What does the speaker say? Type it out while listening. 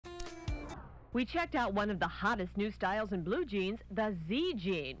We checked out one of the hottest new styles in blue jeans, the Z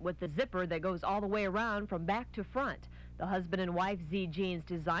jean, with the zipper that goes all the way around from back to front. The husband and wife Z jeans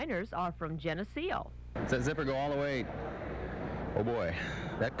designers are from Geneseo. Does that zipper go all the way? Oh boy,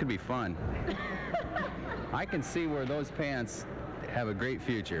 that could be fun. I can see where those pants have a great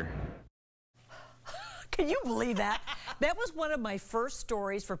future. Can you believe that? That was one of my first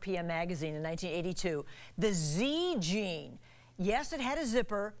stories for PM Magazine in 1982. The Z jean. Yes, it had a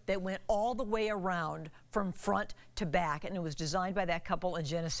zipper that went all the way around from front to back, and it was designed by that couple in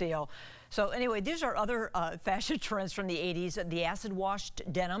Geneseo. So anyway, these are other fashion trends from the 80s. The acid-washed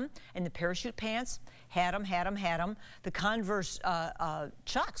denim and the parachute pants, had them. The Converse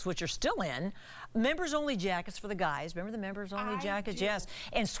Chucks, which are still in. Members-only jackets for the guys. Remember the members-only jackets? Do. Yes.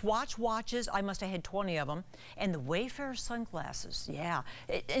 And Swatch watches. I must have had 20 of them. And the Wayfarer sunglasses. Yeah.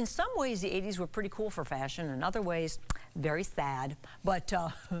 In some ways, the 80s were pretty cool for fashion. In other ways, very sad. But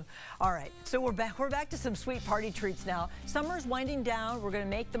all right. So we're back to some sweet party treats now. Summer's winding down. We're going to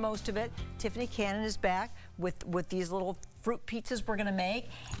make the most of it. Tiffany Cannon is back with these little fruit pizzas we're going to make,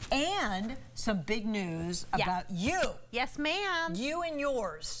 and some big news about you. Yes, ma'am. You and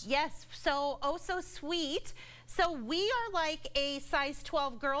yours. Yes, so oh so sweet. So we are like a size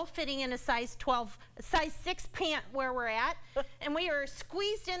 12 girl fitting in a size 6 pant where we're at, and we are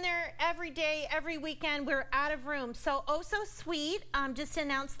squeezed in there every day, every weekend. We're out of room. So oh so sweet just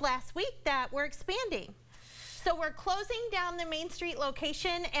announced last week that we're expanding. So we're closing down the Main Street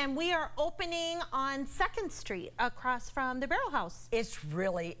location, and we are opening on 2nd Street across from the Barrel House. It's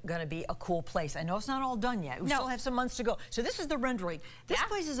really going to be a cool place. I know it's not all done yet. We still have some months to go. So this is the rendering. This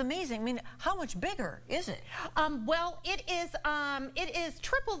place is amazing. I mean, how much bigger is it? Well, it is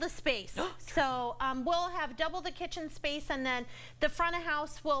triple the space. So we'll have double the kitchen space, and then the front of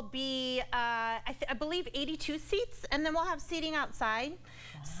house will be, I believe, 82 seats, and then we'll have seating outside.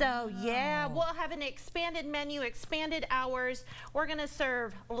 So yeah, we'll have an expanded menu, expanded hours. We're going to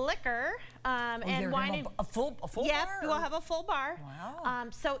serve liquor and wine. And a full bar? Yep, we'll have a full bar. Wow.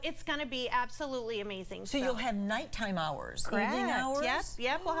 So it's going to be absolutely amazing. So you'll have nighttime hours, correct. Evening hours?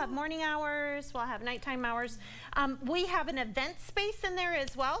 Yep. We'll have morning hours. We'll have nighttime hours. We have an event space in there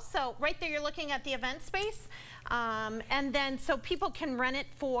as well. So right there, you're looking at the event space. And then so people can rent it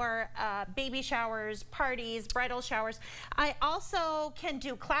for baby showers, parties, bridal showers. I also can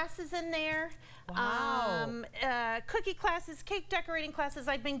do classes in there. Wow. Cookie classes, cake decorating classes.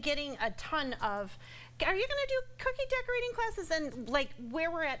 I've been getting a ton of. Are you going to do cookie decorating classes? And like where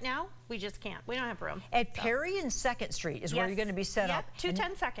we're at now, we just can't. We don't have room. At Perry and 2nd Street is where you're going to be set up.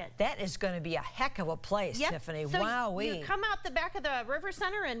 210 2nd. That is going to be a heck of a place, Tiffany. So Wowee. You come out the back of the River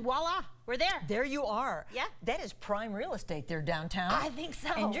Center and voila, we're there. There you are. Yeah. That is prime real estate there downtown. I think so.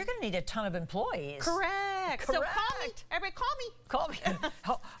 And you're going to need a ton of employees. Correct. So call me. Everybody call me. Call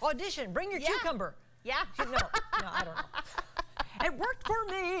me. Audition. Bring your cucumber. Yeah. No, I don't know. It worked for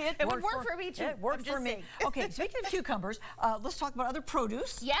me. It would work for me too. It worked for me. Okay, speaking of cucumbers, let's talk about other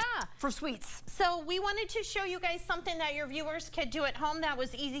produce. Yeah. For sweets. So we wanted to show you guys something that your viewers could do at home that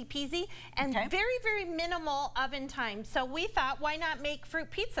was easy peasy and very, very minimal oven time. So we thought, why not make fruit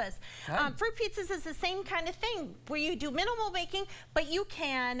pizzas? Fruit pizzas is the same kind of thing where you do minimal baking, but you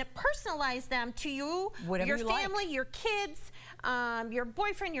can personalize them to you, your family, your kids, your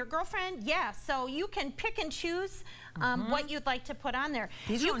boyfriend, your girlfriend. Yeah, so you can pick and choose what you'd like to put on there.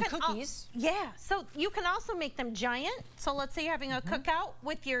 These are on cookies. So you can also make them giant. So let's say you're having a cookout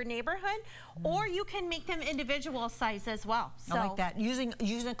with your neighborhood, or you can make them individual size as well. So I like that. Using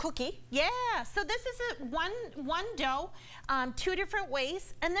a cookie. Yeah. So this is one dough, 2 different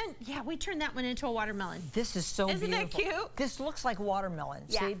ways, and then we turn that one into a watermelon. This is so beautiful. Isn't that cute? This looks like watermelon.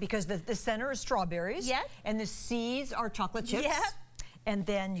 See, because the center is strawberries. And the seeds are chocolate chips. And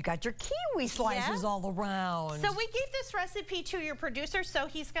then you got your kiwi slices all around. So we gave this recipe to your producer, so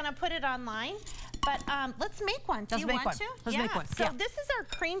he's going to put it online. But let's make one. Do you want to? Let's make one. So this is our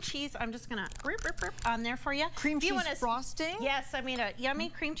cream cheese. I'm just going to rip on there for you. Cream cheese frosting? Yes, I mean a yummy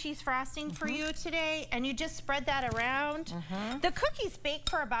cream cheese frosting for you today. And you just spread that around. The cookies bake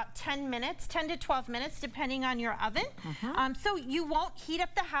for about 10 minutes, 10 to 12 minutes, depending on your oven. So you won't heat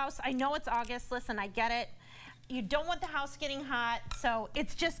up the house. I know it's August. Listen, I get it. You don't want the house getting hot, so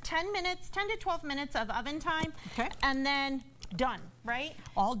it's just 10 minutes, 10 to 12 minutes of oven time, and then done. right?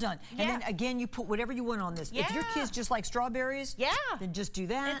 All done. Yeah. And then again, you put whatever you want on this. If your kids just like strawberries, then just do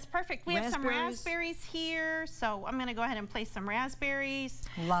that. It's perfect. We have some raspberries here, so I'm gonna go ahead and place some raspberries.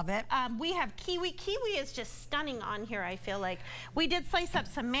 Love it. We have kiwi. Kiwi is just stunning on here, I feel like. We did slice up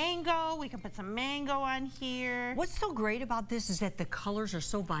some mango. We can put some mango on here. What's so great about this is that the colors are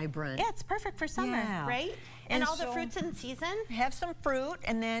so vibrant. Yeah, it's perfect for summer, right? And all the fruits in season. Have some fruit,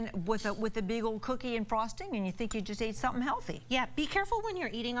 and then with a big old cookie and frosting, and you think you just ate something healthy. Yeah, be careful when you're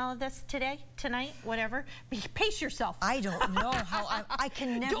eating all of this today, tonight, whatever. Pace yourself. I don't know how I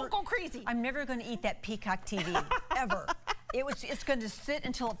can never. Don't go crazy. I'm never going to eat that Peacock TV ever. It's going to sit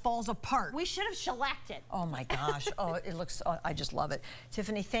until it falls apart. We should have shellacked it. Oh my gosh! Oh, it looks. I just love it.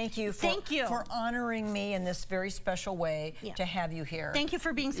 Tiffany, thank you for honoring me in this very special way to have you here. Thank you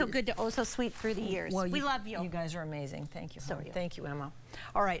for being so good to Oh So Sweet through the years. Well, we love you. You guys are amazing. Thank you. So are you. Thank you, Emma.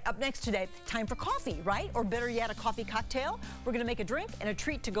 All right, up next today, time for coffee, right? Or better yet, a coffee cocktail. We're going to make a drink and a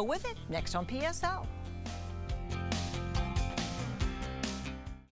treat to go with it next on PSL.